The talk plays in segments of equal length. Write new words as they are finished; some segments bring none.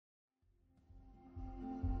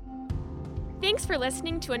Thanks for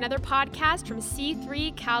listening to another podcast from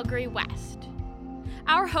C3 Calgary West.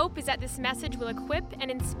 Our hope is that this message will equip and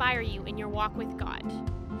inspire you in your walk with God.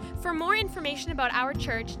 For more information about our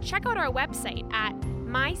church, check out our website at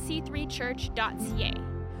myc3church.ca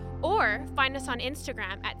or find us on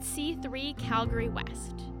Instagram at C3 Calgary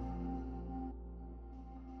West.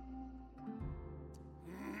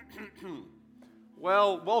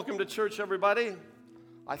 Well, welcome to church, everybody.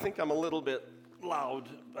 I think I'm a little bit loud.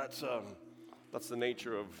 That's the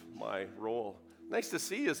nature of my role. Nice to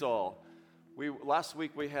see you all. Last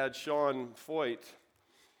week we had Sean Foyt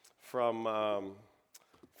from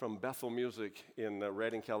Bethel Music in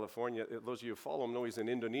Redding, California. Those of you who follow him know he's in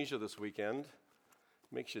Indonesia this weekend.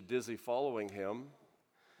 Makes you dizzy following him.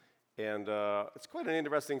 And it's quite an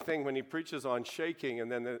interesting thing when he preaches on shaking, and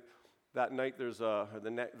then that night there's an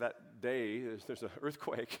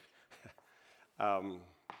earthquake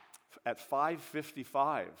at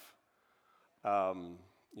 5:55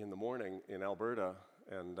 in the morning in Alberta,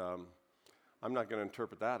 and I'm not going to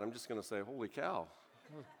interpret that. I'm just going to say, holy cow.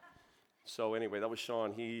 So anyway, that was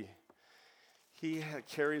Sean. He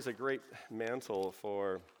carries a great mantle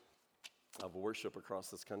of worship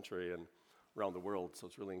across this country and around the world, so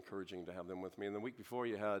it's really encouraging to have them with me. And the week before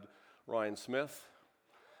you had Ryan Smith,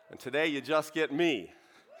 and today you just get me.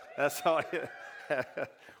 That's how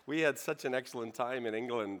we had such an excellent time in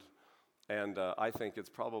England, and I think it's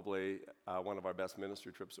probably one of our best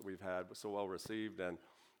ministry trips that we've had. It was so well received and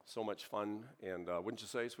so much fun, and wouldn't you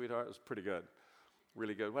say, sweetheart? It was pretty good,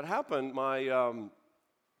 really good. What happened, I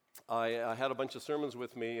had a bunch of sermons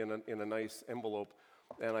with me in a nice envelope,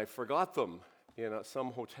 and I forgot them in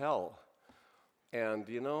some hotel. And,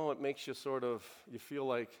 it makes you you feel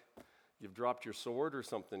like you've dropped your sword or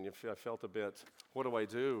something. I felt a bit, what do I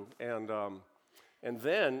do? And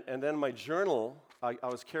then my journal, I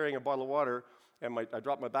was carrying a bottle of water, and I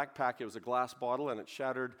dropped my backpack. It was a glass bottle, and it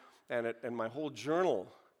shattered, and my whole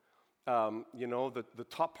journal, the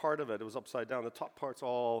top part of it was upside down. The top part's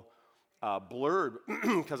all blurred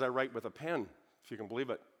because I write with a pen, if you can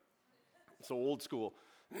believe it. So old school,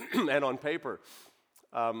 and on paper.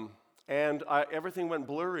 And everything went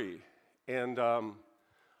blurry, and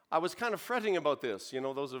I was kind of fretting about this.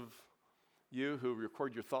 Those of you who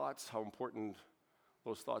record your thoughts, how important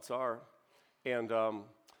those thoughts are. And the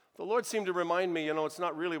Lord seemed to remind me, it's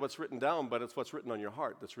not really what's written down, but it's what's written on your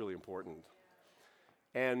heart that's really important.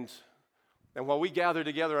 And while we gather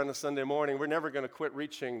together on a Sunday morning, we're never going to quit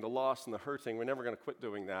reaching the lost and the hurting. We're never going to quit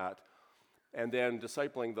doing that. And then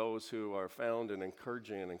discipling those who are found and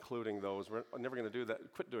encouraging and including those. We're never going to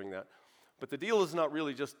quit doing that. But the deal is not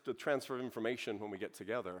really just the transfer of information when we get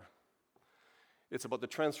together. It's about the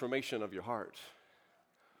transformation of your heart.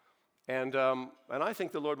 And I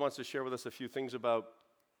think the Lord wants to share with us a few things about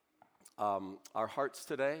our hearts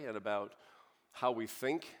today and about how we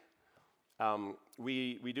think.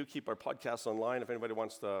 We do keep our podcasts online. If anybody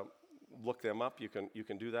wants to look them up, you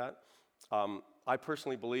can do that. I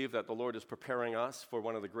personally believe that the Lord is preparing us for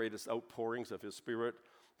one of the greatest outpourings of His Spirit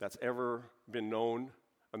that's ever been known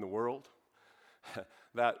in the world.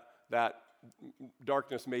 that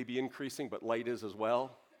darkness may be increasing, but light is as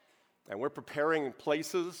well. And we're preparing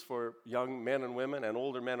places for young men and women and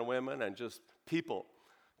older men and women and just people,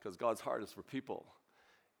 because God's heart is for people.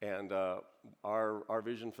 And our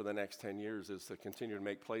vision for the next 10 years is to continue to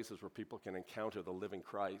make places where people can encounter the living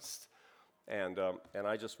Christ. And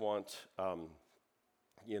I just want, the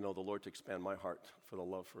Lord to expand my heart for the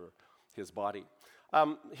love for His body.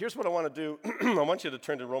 Here's what I want to do. I want you to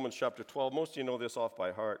turn to Romans chapter 12. Most of you know this off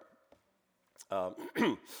by heart.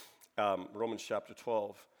 Romans chapter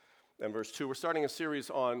 12 and verse 2. We're starting a series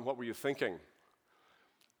on what were you thinking?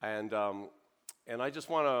 And I just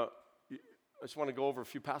want to go over a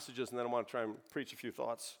few passages, and then I want to try and preach a few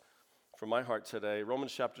thoughts from my heart today.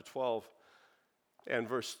 Romans chapter 12 and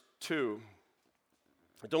verse 2.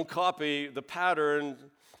 Don't copy the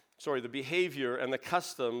behavior and the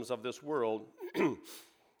customs of this world,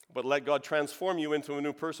 but let God transform you into a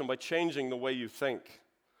new person by changing the way you think.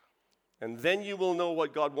 And then you will know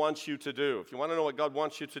what God wants you to do. If you want to know what God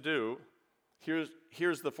wants you to do,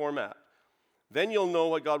 here's the format. Then you'll know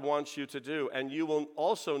what God wants you to do, and you will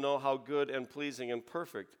also know how good and pleasing and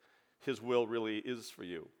perfect His will really is for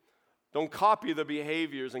you. Don't copy the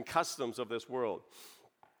behaviors and customs of this world,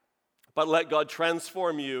 but let God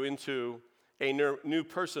transform you into a new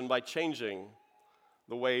person by changing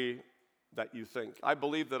the way that you think. I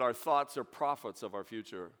believe that our thoughts are prophets of our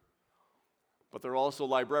future, but they're also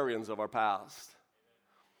librarians of our past.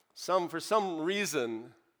 For some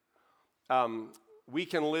reason, we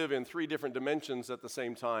can live in 3 different dimensions at the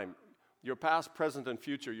same time. Your past, present, and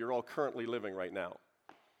future, you're all currently living right now.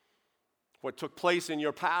 what took place in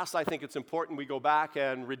your past. I think it's important we go back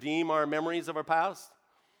and redeem our memories of our past.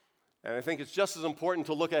 And I think it's just as important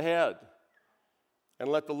to look ahead and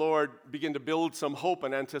let the Lord begin to build some hope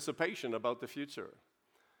and anticipation about the future.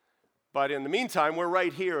 But in the meantime, we're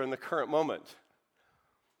right here in the current moment.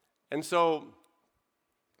 And so,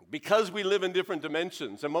 because we live in different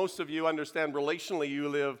dimensions, and most of you understand relationally you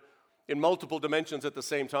live in multiple dimensions at the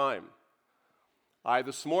same time. I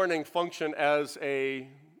this morning function as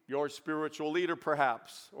your spiritual leader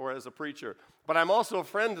perhaps, or as a preacher. But I'm also a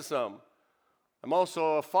friend to some. I'm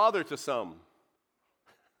also a father to some.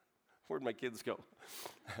 Where'd my kids go?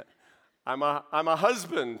 I'm a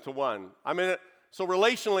husband to one. So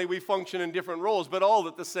relationally we function in different roles, but all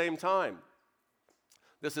at the same time.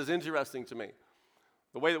 This is interesting to me.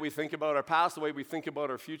 The way that we think about our past, the way we think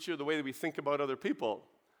about our future, the way that we think about other people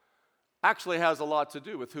actually has a lot to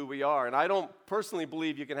do with who we are. And I don't personally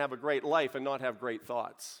believe you can have a great life and not have great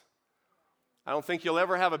thoughts. I don't think you'll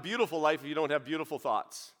ever have a beautiful life if you don't have beautiful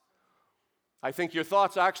thoughts. I think your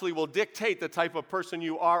thoughts actually will dictate the type of person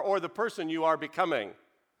you are or the person you are becoming.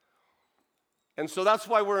 And so that's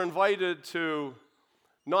why we're invited to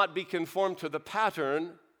not be conformed to the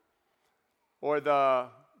pattern or the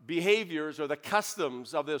behaviors or the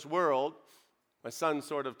customs of this world. My son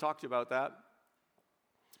sort of talked about that.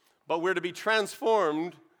 But we're to be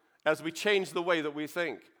transformed as we change the way that we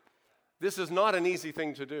think. This is not an easy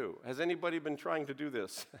thing to do. Has anybody been trying to do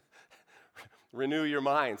this? Renew your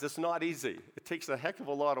minds. It's not easy. It takes a heck of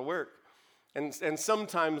a lot of work. And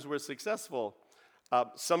sometimes we're successful.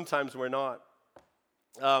 Sometimes we're not.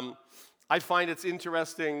 I find it's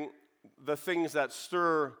interesting the things that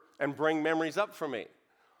stir and bring memories up for me.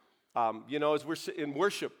 As we're in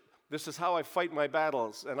worship, this is how I fight my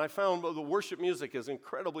battles. And I found the worship music is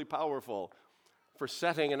incredibly powerful for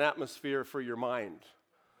setting an atmosphere for your mind.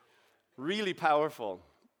 Really powerful.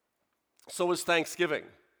 So is Thanksgiving.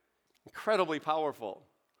 Incredibly powerful.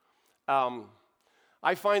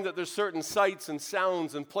 I find that there's certain sights and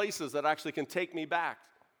sounds and places that actually can take me back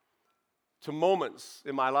to moments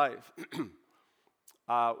in my life.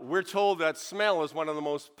 We're told that smell is one of the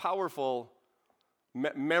most powerful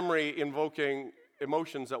memory-invoking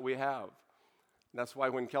emotions that we have. And that's why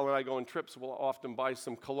when Kelly and I go on trips, we'll often buy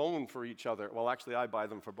some cologne for each other. Well, actually, I buy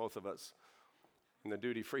them for both of us in the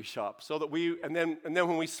duty-free shop. So that and then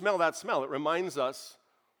when we smell that smell, it reminds us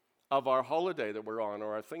of our holiday that we're on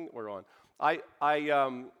or our thing that we're on.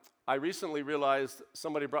 I recently realized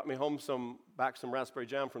somebody brought me home some raspberry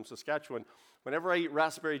jam from Saskatchewan. Whenever I eat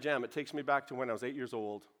raspberry jam, it takes me back to when I was 8 years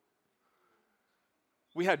old.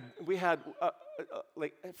 We had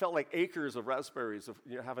it felt like acres of raspberries of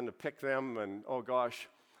having to pick them and oh gosh,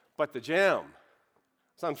 but the jam,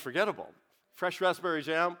 it's unforgettable. Fresh raspberry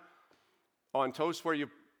jam on toast where you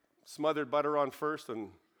smothered butter on first and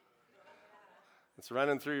it's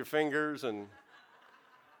running through your fingers and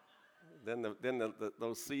then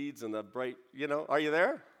those seeds and the bright, are you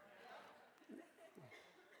there?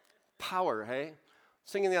 Power, hey?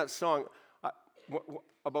 Singing that song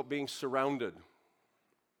about being surrounded.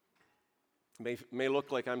 May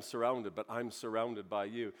look like I'm surrounded, but I'm surrounded by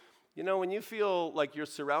you. When you feel like you're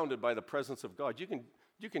surrounded by the presence of God,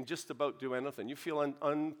 you can just about do anything. You feel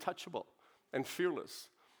untouchable and fearless,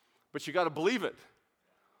 but you got to believe it.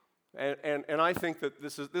 And I think that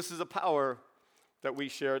this is a power that we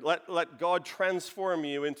share. Let God transform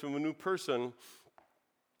you into a new person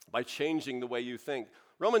by changing the way you think.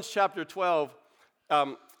 Romans chapter 12,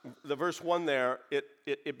 the verse 1 there,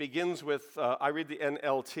 it begins with, I read the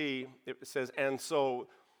NLT, it says, and so.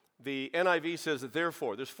 The NIV says,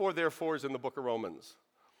 therefore. There's 4 therefores in the book of Romans.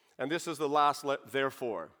 And this is the last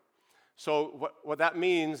therefore. So what that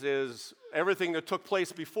means is everything that took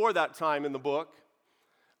place before that time in the book,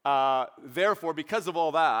 therefore, because of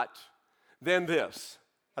all that, then this.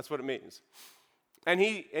 That's what it means. And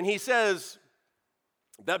he says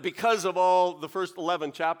that because of all the first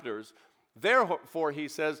 11 chapters, therefore, he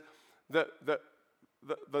says,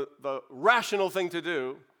 the rational thing to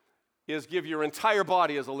do is give your entire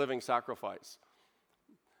body as a living sacrifice.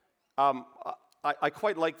 I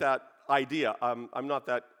quite like that idea. I'm not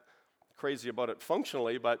that crazy about it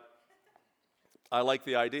functionally, but I like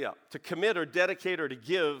the idea. To commit or dedicate or to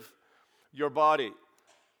give your body.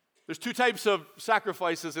 There's 2 types of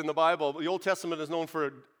sacrifices in the Bible. The Old Testament is known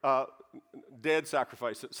for dead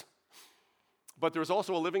sacrifices. But there was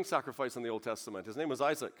also a living sacrifice in the Old Testament. His name was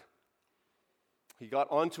Isaac. He got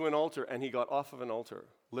onto an altar and he got off of an altar,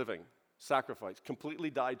 living, sacrifice,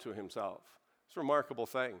 completely died to himself. It's a remarkable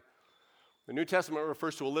thing. The New Testament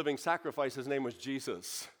refers to a living sacrifice. His name was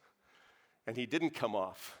Jesus. And he didn't come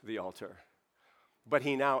off the altar. But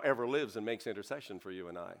he now ever lives and makes intercession for you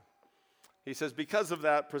and I. He says, because of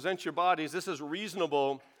that, present your bodies, this is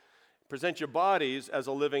reasonable, present your bodies as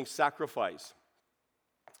a living sacrifice.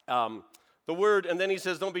 The word, and then he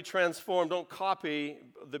says, don't be transformed, don't copy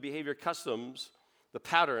the behavior customs, the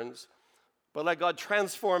patterns, but let God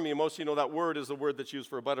transform you. Most of you know that word is the word that's used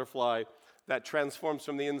for a butterfly that transforms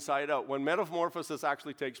from the inside out. When metamorphosis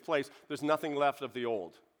actually takes place, there's nothing left of the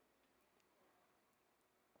old.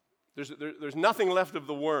 There's nothing left of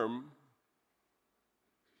the worm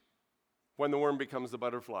when the worm becomes the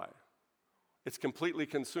butterfly. It's completely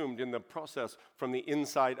consumed in the process from the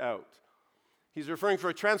inside out. He's referring for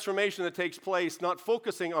a transformation that takes place, not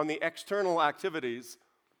focusing on the external activities,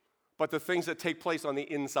 but the things that take place on the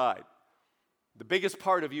inside. The biggest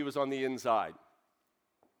part of you is on the inside.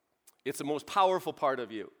 It's the most powerful part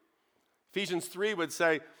of you. Ephesians 3 would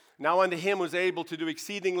say, now unto him who is able to do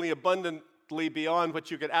exceedingly abundantly beyond what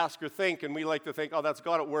you could ask or think, and we like to think, oh, that's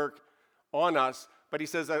God at work on us. But he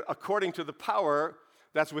says, according to the power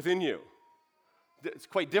that's within you. It's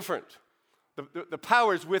quite different. The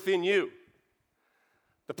power is within you.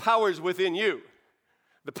 The power is within you.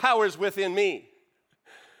 The power is within me.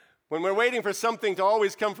 When we're waiting for something to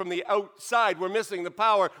always come from the outside, we're missing the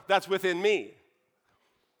power that's within me.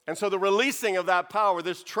 And so the releasing of that power,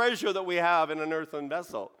 this treasure that we have in an earthen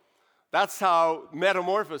vessel, that's how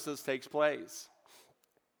metamorphosis takes place.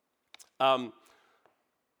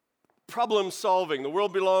 Problem solving. The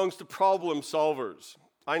world belongs to problem solvers.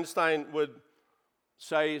 Einstein would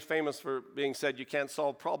say, he's famous for being said, you can't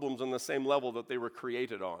solve problems on the same level that they were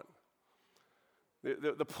created on.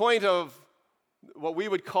 The point of what we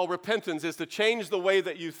would call repentance is to change the way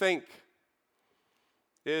that you think.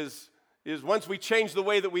 Is once we change the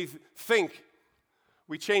way that we think,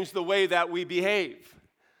 we change the way that we behave.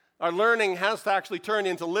 Our learning has to actually turn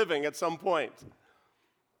into living at some point.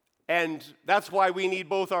 And that's why we need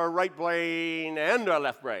both our right brain and our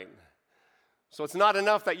left brain. So it's not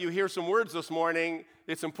enough that you hear some words this morning.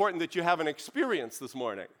 It's important that you have an experience this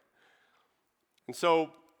morning. And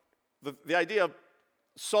so the idea of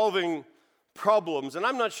solving problems, and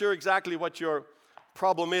I'm not sure exactly what your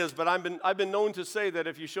problem is, but I've been known to say that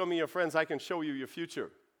if you show me your friends, I can show you your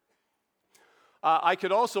future. I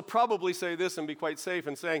could also probably say this and be quite safe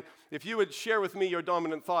in saying, if you would share with me your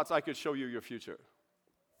dominant thoughts, I could show you your future.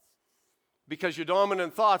 Because your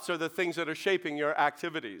dominant thoughts are the things that are shaping your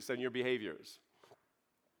activities and your behaviors.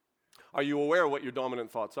 Are you aware of what your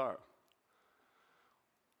dominant thoughts are?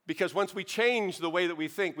 Because once we change the way that we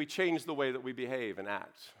think, we change the way that we behave and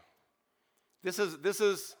act. This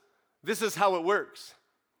is how it works.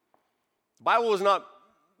 The Bible is not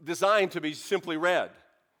designed to be simply read.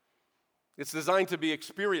 It's designed to be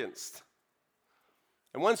experienced.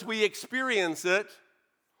 And once we experience it,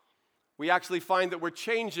 we actually find that we're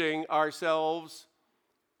changing ourselves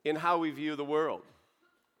in how we view the world.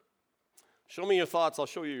 Show me your thoughts, I'll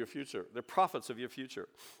show you your future. They're prophets of your future.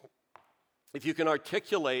 If you can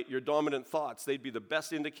articulate your dominant thoughts, they'd be the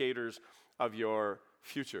best indicators of your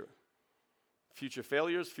future. Future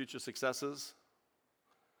failures, future successes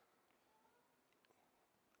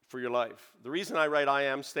for your life. The reason I write I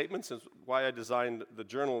am statements is why I designed the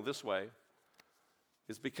journal this way,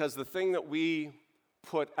 is because the thing that we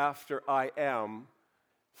put after I am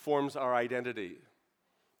forms our identity.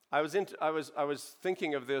 I was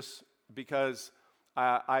thinking of this because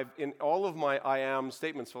I've in all of my I am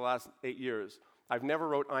statements for the last 8 years, I've never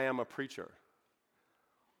wrote I am a preacher.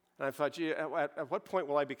 And I thought, gee, at what point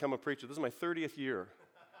will I become a preacher? This is my 30th year.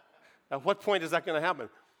 At what point is that going to happen?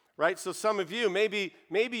 Right? So some of you, maybe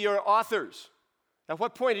you're authors. At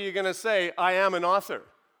what point are you going to say, I am an author?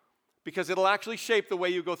 Because it'll actually shape the way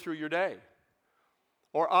you go through your day.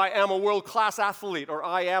 Or I am a world-class athlete, or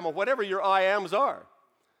I am, or whatever your I ams are.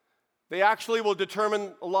 They actually will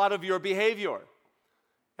determine a lot of your behavior.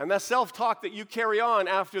 And that self-talk that you carry on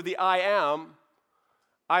after the I am,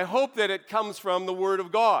 I hope that it comes from the Word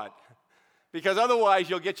of God. Because otherwise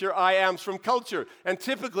you'll get your I ams from culture. And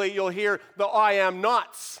typically you'll hear the I am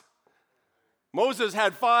nots. Moses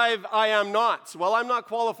had 5 I am nots. Well, I'm not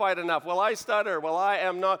qualified enough. Well, I stutter. Well,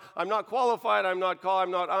 I'm not qualified. I'm not,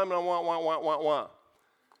 wah.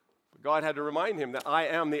 God had to remind him that I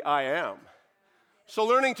am the I am. So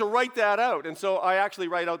learning to write that out. And so I actually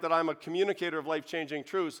write out that I'm a communicator of life-changing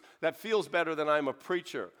truths. That feels better than I'm a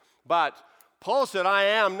preacher. But Paul said, I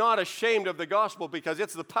am not ashamed of the gospel because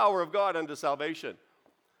it's the power of God unto salvation.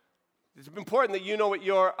 It's important that you know what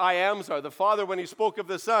your I ams are. The Father, when he spoke of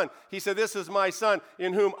the Son, he said, this is my Son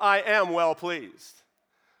in whom I am well pleased.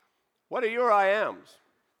 What are your I ams?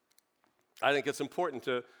 I think it's important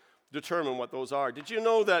to determine what those are. Did you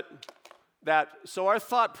know that so our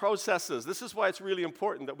thought processes, this is why it's really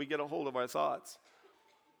important that we get a hold of our thoughts.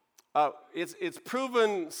 It's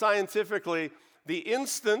proven scientifically the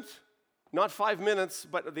instant, not 5 minutes,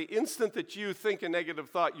 but the instant that you think a negative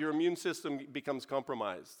thought, your immune system becomes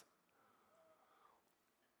compromised.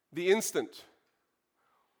 The instant.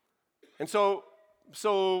 And so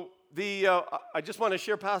I just want to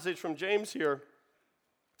share a passage from James here.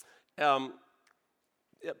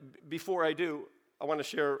 Before I do, I want to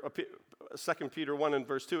share 2 Peter 1 and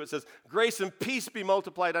verse 2. It says, "Grace and peace be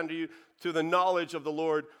multiplied unto you to the knowledge of the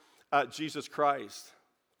Lord Jesus Christ."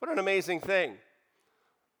 What an amazing thing.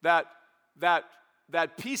 That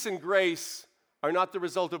peace and grace are not the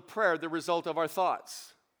result of prayer, the result of our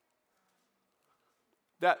thoughts.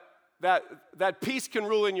 That peace can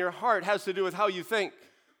rule in your heart has to do with how you think.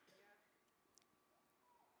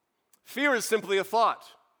 Fear is simply a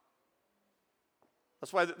thought.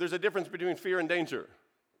 That's why there's a difference between fear and danger.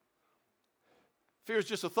 Fear is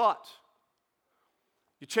just a thought.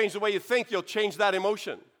 You change the way you think, you'll change that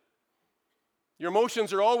emotion. Your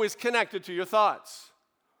emotions are always connected to your thoughts.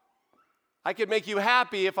 I could make you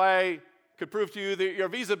happy if I could prove to you that your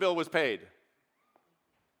Visa bill was paid.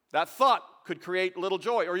 That thought could create little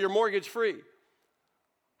joy, or you're mortgage-free.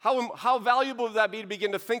 How valuable would that be to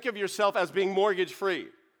begin to think of yourself as being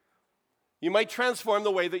mortgage-free? You might transform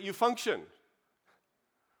the way that you function.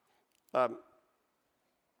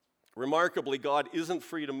 Remarkably, God isn't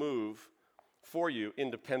free to move for you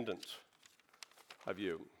independent of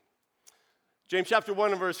you. James chapter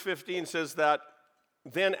 1 and verse 15 says that,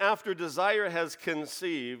 "Then after desire has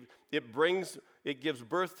conceived, it gives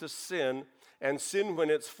birth to sin, and sin, when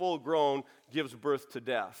it's full grown, gives birth to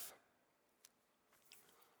death."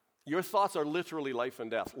 Your thoughts are literally life and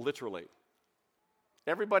death, literally.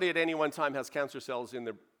 Everybody at any one time has cancer cells in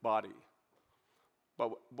their body.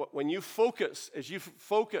 But when you focus, as you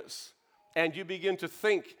focus and you begin to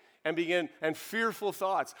think and fearful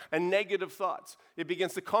thoughts and negative thoughts, it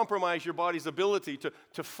begins to compromise your body's ability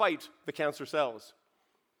to fight the cancer cells.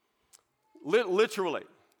 Literally.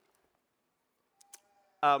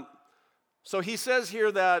 So he says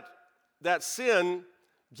here that sin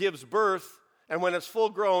gives birth, and when it's full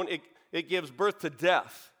grown, it gives birth to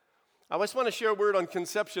death. I just want to share a word on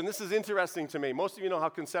conception. This is interesting to me. Most of you know how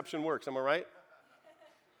conception works, am I right?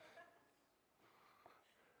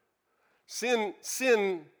 Sin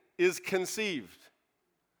is conceived.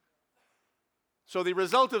 So the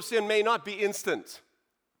result of sin may not be instant.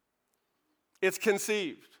 It's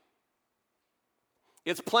conceived.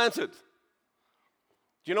 It's planted.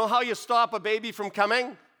 Do you know how you stop a baby from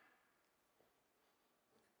coming?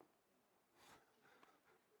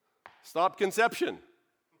 Stop conception.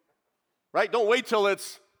 Right? Don't wait till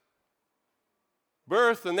it's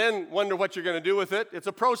birth and then wonder what you're going to do with it. It's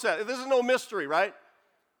a process. This is no mystery, right?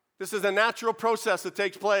 This is a natural process that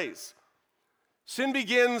takes place. Sin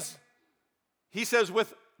begins, he says,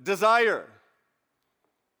 with desire.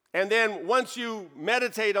 And then once you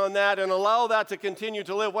meditate on that and allow that to continue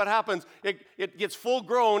to live, what happens? It gets full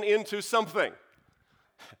grown into something.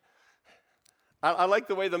 I like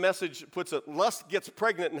the way the Message puts it. Lust gets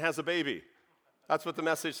pregnant and has a baby. That's what the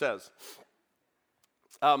Message says.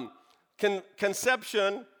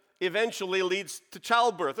 Conception eventually leads to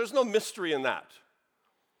childbirth. There's no mystery in that.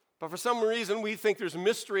 But for some reason, we think there's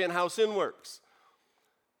mystery in how sin works.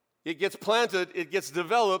 It gets planted, it gets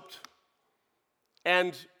developed,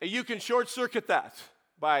 and you can short-circuit that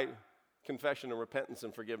by confession and repentance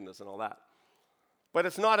and forgiveness and all that. But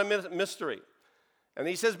it's not a mystery. And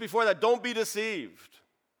he says before that, don't be deceived,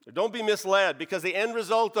 or don't be misled, because the end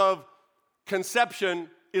result of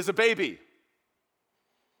conception is a baby.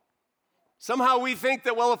 Somehow we think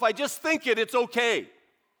that, well, if I just think it, it's okay.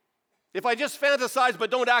 If I just fantasize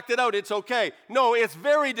but don't act it out, it's okay. No, it's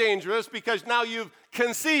very dangerous because now you've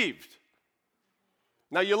conceived.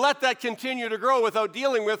 Now you let that continue to grow without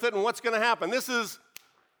dealing with it, and what's going to happen? It's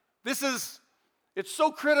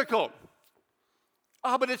so critical.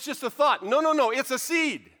 But it's just a thought. No, it's a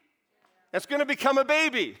seed. It's going to become a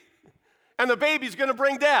baby. And the baby's going to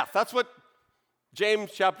bring death. That's what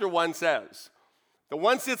James chapter 1 says. That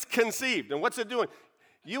once it's conceived, and what's it doing?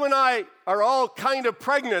 You and I are all kind of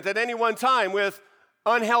pregnant at any one time with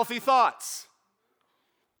unhealthy thoughts.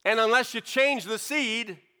 And unless you change the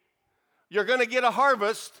seed, you're going to get a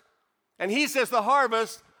harvest. And he says the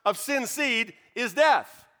harvest of sin seed is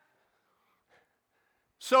death.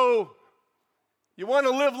 So, you want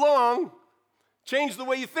to live long, change the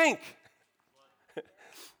way you think.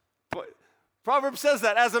 Proverbs says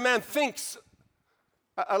that, as a man thinks,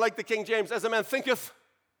 I like the King James, as a man thinketh,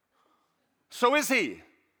 so is he.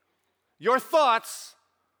 Your thoughts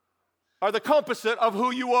are the composite of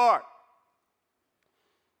who you are.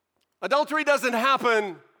 Adultery doesn't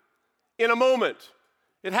happen in a moment.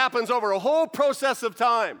 It happens over a whole process of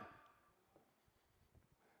time.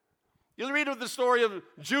 You'll read of the story of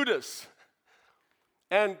Judas.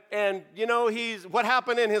 And you know, what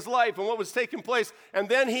happened in his life and what was taking place. And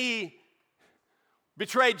then he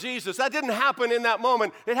betrayed Jesus. That didn't happen in that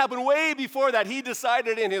moment. It happened way before that. He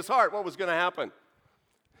decided in his heart what was going to happen.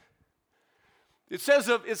 It says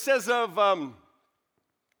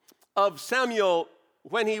of Samuel,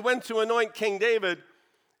 when he went to anoint King David,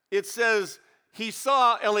 it says he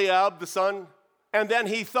saw Eliab, the son, and then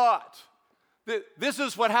he thought. This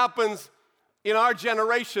is what happens in our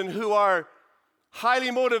generation who are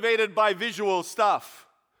highly motivated by visual stuff.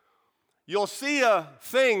 You'll see a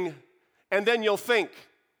thing, and then you'll think.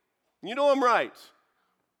 You know I'm right.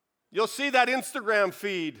 You'll see that Instagram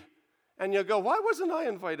feed, and you'll go, why wasn't I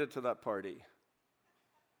invited to that party?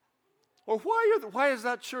 Or why is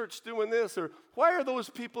that church doing this? Or why are those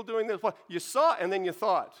people doing this? Well, you saw, and then you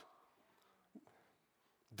thought.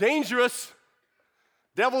 Dangerous.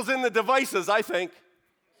 Devil's in the devices, I think.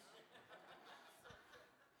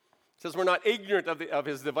 Says we're not ignorant of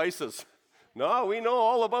his devices. No, we know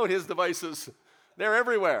all about his devices. They're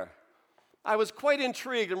everywhere. I was quite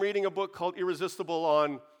intrigued in reading a book called Irresistible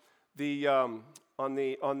on addictive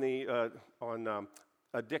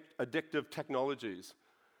technologies.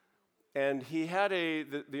 And he had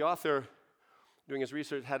the author doing his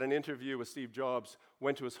research had an interview with Steve Jobs,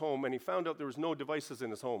 went to his home, and he found out there was no devices in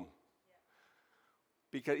his home.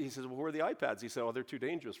 Because he says, well, where are the iPads? He said, oh, they're too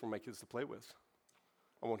dangerous for my kids to play with.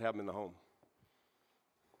 I won't have them in the home.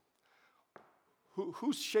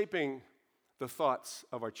 Who's shaping the thoughts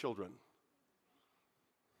of our children?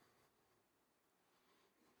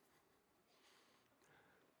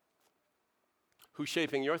 Who's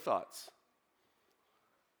shaping your thoughts?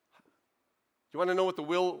 You want to know what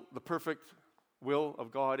the perfect will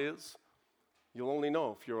of God is? You'll only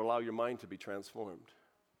know if you allow your mind to be transformed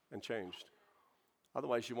and changed.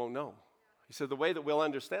 Otherwise, you won't know. He said the way that we'll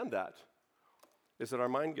understand that is that our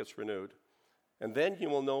mind gets renewed, and then you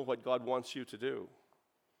will know what God wants you to do.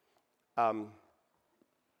 A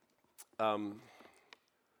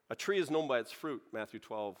tree is known by its fruit, Matthew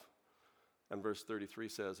 12 and verse 33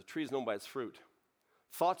 says. A tree is known by its fruit.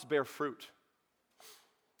 Thoughts bear fruit.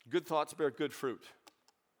 Good thoughts bear good fruit.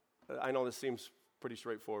 I know this seems pretty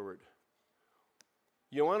straightforward.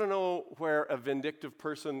 You want to know where a vindictive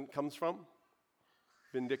person comes from?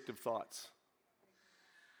 Vindictive thoughts.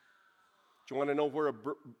 Do you want to know where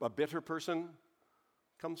a bitter person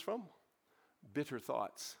comes from? Bitter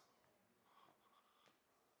thoughts.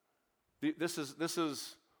 This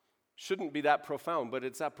shouldn't be that profound, but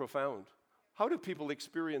it's that profound. How do people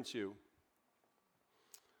experience you?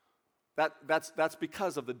 That's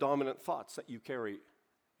because of the dominant thoughts that you carry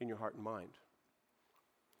in your heart and mind.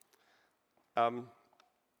 An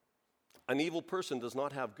evil person does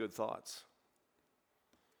not have good thoughts.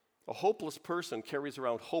 A hopeless person carries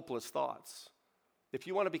around hopeless thoughts. If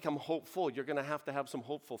you want to become hopeful, you're going to have some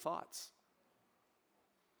hopeful thoughts.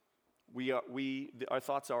 Our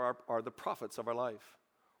thoughts are the prophets of our life.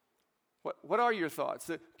 What are your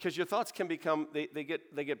thoughts? Because your thoughts can become, they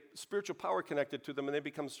get spiritual power connected to them, and they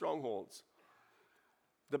become strongholds.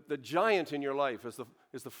 The giant in your life is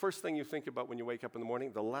the first thing you think about when you wake up in the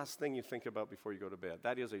morning, the last thing you think about before you go to bed.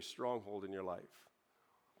 That is a stronghold in your life.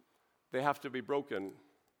 They have to be broken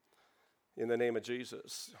in the name of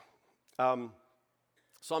Jesus. Psalm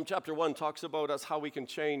chapter 1 talks about us how we can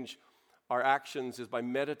change our actions is by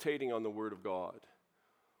meditating on the Word of God.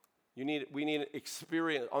 We need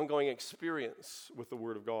ongoing experience with the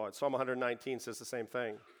Word of God. Psalm 119 says the same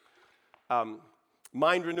thing.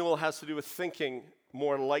 Mind renewal has to do with thinking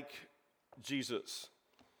more like Jesus.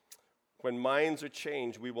 When minds are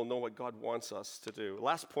changed, we will know what God wants us to do.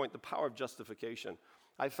 Last point, the power of justification.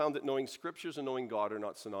 I found that knowing Scriptures and knowing God are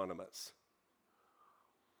not synonymous.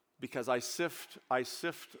 Because I sift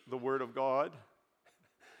the Word of God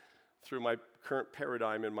through my current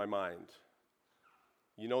paradigm in my mind.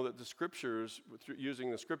 You know that the Scriptures,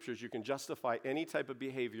 using the Scriptures, you can justify any type of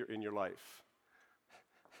behavior in your life.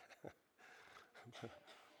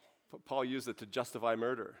 Paul used it to justify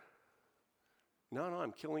murder. No,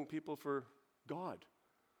 I'm killing people for God.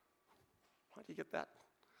 Why do you get that?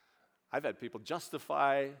 I've had people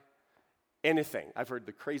justify anything. I've heard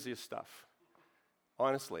the craziest stuff.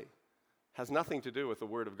 Honestly, has nothing to do with the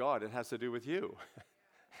Word of God. It has to do with you.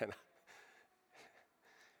 And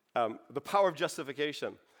the power of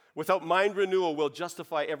justification. Without mind renewal, we'll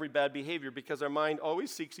justify every bad behavior because our mind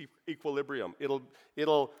always seeks equilibrium.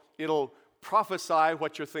 It'll prophesy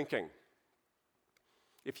what you're thinking.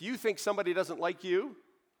 If you think somebody doesn't like you,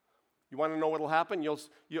 You want to know what will happen?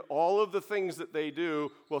 All of the things that they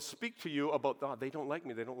do will speak to you about, oh, they don't like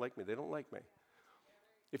me, they don't like me, they don't like me.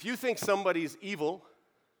 If you think somebody's evil,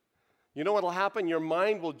 you know what will happen? Your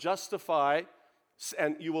mind will justify,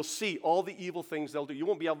 and you will see all the evil things they'll do. You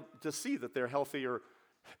won't be able to see that they're healthy, or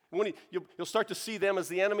you'll start to see them as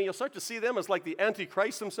the enemy. You'll start to see them as like the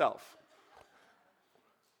Antichrist himself.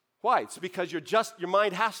 Why? It's because your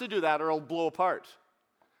mind has to do that or it'll blow apart.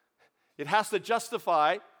 It has to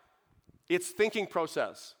justify its thinking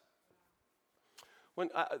process.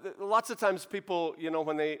 Lots of times people,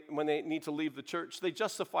 when they need to leave the church, they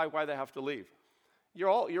justify why they have to leave. You're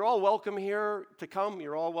all welcome here to come.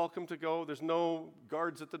 You're all welcome to go. There's no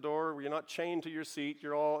guards at the door. You're not chained to your seat.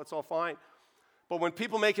 It's all fine. But when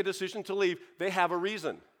people make a decision to leave, they have a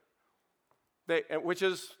reason, which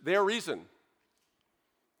is their reason.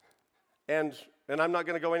 And I'm not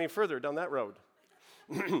going to go any further down that road.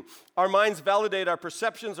 Our minds validate our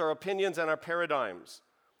perceptions, our opinions, and our paradigms.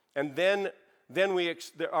 And then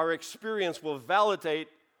our experience will validate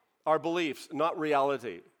our beliefs, not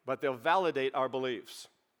reality, but they'll validate our beliefs.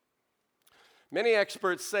 Many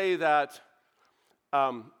experts say that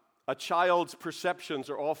a child's perceptions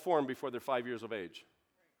are all formed before they're 5 years of age.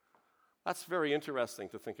 That's very interesting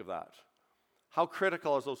to think of that. How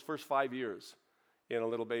critical is those first 5 years in a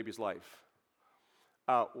little baby's life?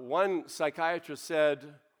 One psychiatrist said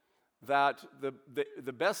that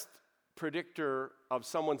the best predictor of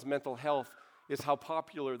someone's mental health is how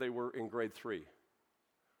popular they were in grade 3.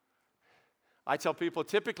 I tell people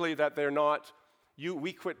typically that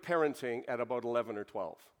we quit parenting at about 11 or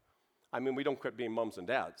 12. I mean, we don't quit being moms and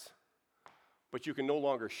dads, but you can no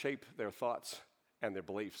longer shape their thoughts and their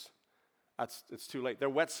beliefs. It's too late. They're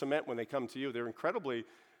wet cement when they come to you. They're incredibly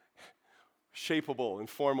shapeable and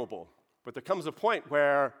formable. But there comes a point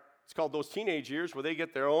where it's called those teenage years where they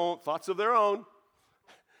get their own thoughts of their own,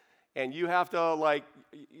 and you have to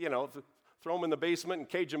throw them in the basement and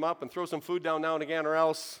cage them up and throw some food down now and again, or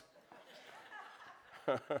else.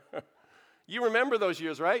 You remember those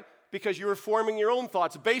years, right? Because you were forming your own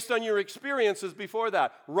thoughts based on your experiences before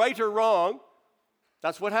that. Right or wrong,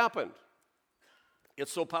 that's what happened.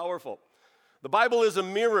 It's so powerful. The Bible is a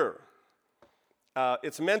mirror.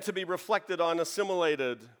 It's meant to be reflected on,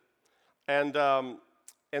 assimilated. And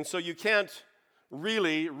so you can't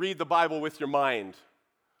really read the Bible with your mind.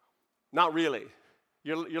 Not really.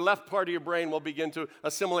 Your left part of your brain will begin to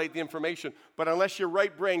assimilate the information, but unless your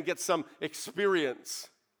right brain gets some experience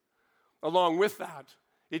along with that,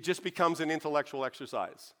 it just becomes an intellectual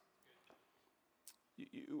exercise.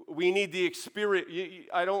 We need the experience.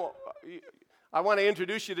 I want to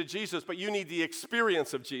introduce you to Jesus, but you need the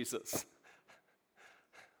experience of Jesus.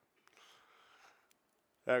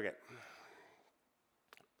 Okay.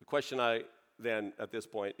 The question then at this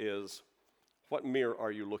point is, what mirror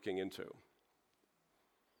are you looking into?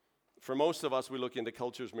 For most of us, we look into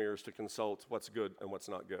culture's mirrors to consult what's good and what's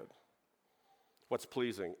not good, what's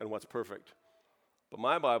pleasing and what's perfect. But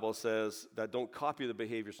my Bible says that don't copy the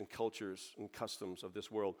behaviors and cultures and customs of this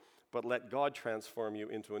world, but let God transform you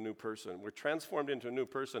into a new person. We're transformed into a new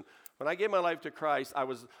person. When I gave my life to Christ,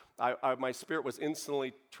 my spirit was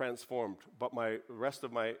instantly transformed, but the rest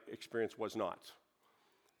of my experience was not.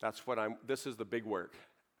 This is the big work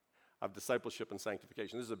of discipleship and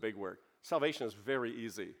sanctification. This is a big work. Salvation is very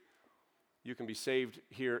easy. You can be saved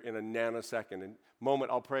here in a nanosecond. In a moment,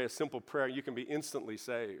 I'll pray a simple prayer. You can be instantly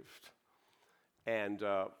saved, and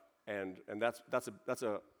that's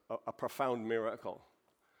a profound miracle.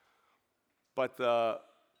 But there's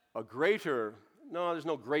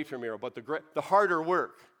no greater miracle. But the harder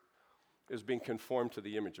work is being conformed to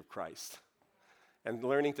the image of Christ and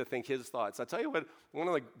learning to think His thoughts. I tell you what, one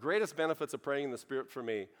of the greatest benefits of praying in the Spirit for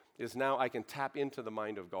me is now I can tap into the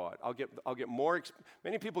mind of God. I'll get more.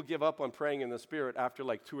 Many people give up on praying in the Spirit after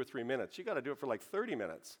like 2 or 3 minutes. You got to do it for like 30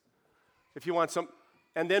 minutes if you want some,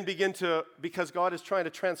 and then because God is trying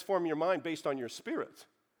to transform your mind based on your spirit,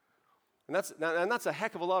 and that's a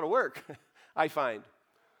heck of a lot of work, I find.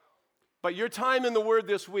 But your time in the Word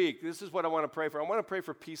this week, this is what I want to pray for. I want to pray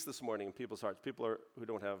for peace this morning in people's hearts. People who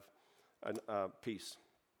don't have peace,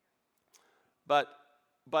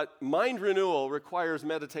 But mind renewal requires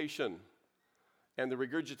meditation and the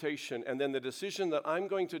regurgitation and then the decision that I'm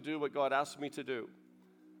going to do what God asked me to do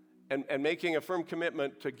and making a firm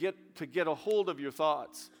commitment to get a hold of your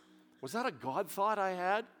thoughts. Was that a God thought I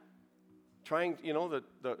had? Trying,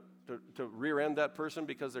 to rear end that person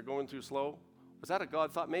because they're going too slow? Was that a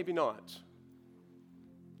God thought? Maybe not.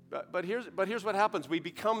 But here's what happens. We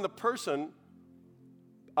become the person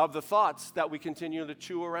of the thoughts that we continue to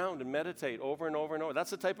chew around and meditate over and over and over.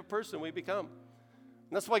 That's the type of person we become.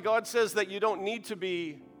 And that's why God says that you don't need to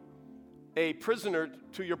be a prisoner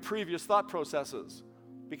to your previous thought processes,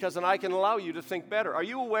 because then I can allow you to think better. Are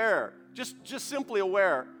you aware, just simply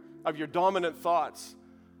aware of your dominant thoughts?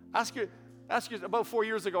 Ask you, about 4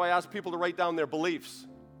 years ago, I asked people to write down their beliefs.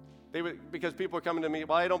 Because people were coming to me,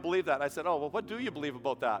 well, I don't believe that. I said, oh, well, what do you believe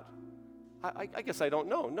about that? I guess I don't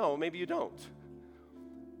know. No, maybe you don't.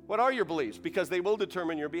 What are your beliefs? Because they will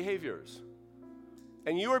determine your behaviors.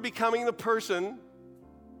 And you are becoming the person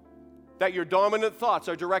that your dominant thoughts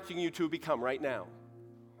are directing you to become right now.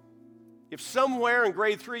 If somewhere in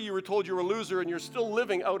grade 3 you were told you were a loser and you're still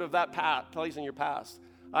living out of that place in your past,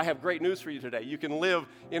 I have great news for you today. You can live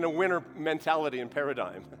in a winner mentality and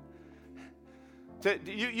paradigm.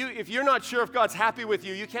 If you're not sure if God's happy with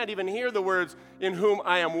you, you can't even hear the words, in whom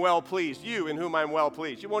I am well pleased. You, in whom I am well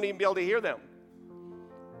pleased. You won't even be able to hear them.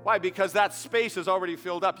 Why? Because that space is already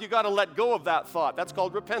filled up. You got to let go of that thought. That's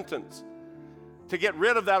called repentance. To get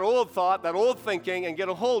rid of that old thought, that old thinking, and get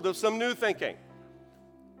a hold of some new thinking.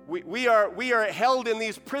 We are held in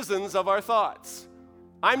these prisons of our thoughts.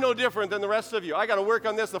 I'm no different than the rest of you. I got to work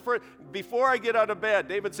on this. Before I get out of bed,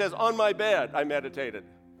 David says, on my bed, I meditated.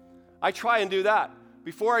 I try and do that.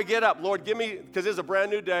 Before I get up, Lord, give me, because it's a brand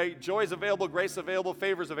new day, joy is available, grace available,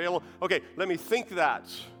 favor is available. Okay, let me think that.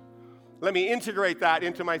 Let me integrate that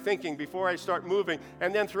into my thinking before I start moving.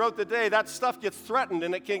 And then throughout the day, that stuff gets threatened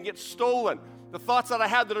and it can get stolen. The thoughts that I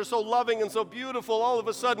had that are so loving and so beautiful all of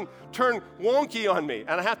a sudden turn wonky on me.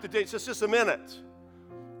 And I have to take just a minute.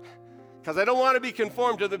 Because I don't want to be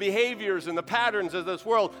conformed to the behaviors and the patterns of this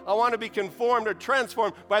world. I want to be conformed or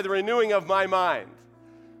transformed by the renewing of my mind.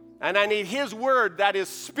 And I need His word that is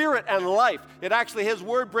spirit and life. His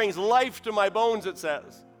word brings life to my bones, it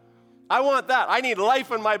says. I want that. I need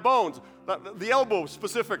life in my bones. The elbow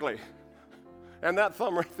specifically. And that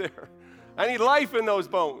thumb right there. I need life in those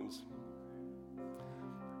bones.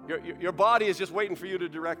 Your body is just waiting for you to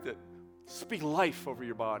direct it. Speak life over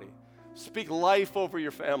your body. Speak life over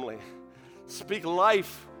your family. Speak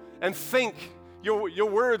life and think. Your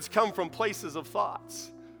words come from places of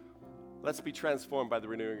thoughts. Let's be transformed by the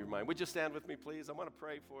renewing of your mind. Would you stand with me, please? I want to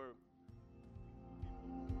pray for...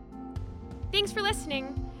 Thanks for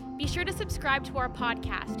listening. Be sure to subscribe to our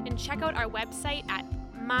podcast and check out our website at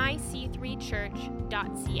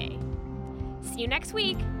myc3church.ca. See you next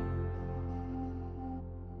week.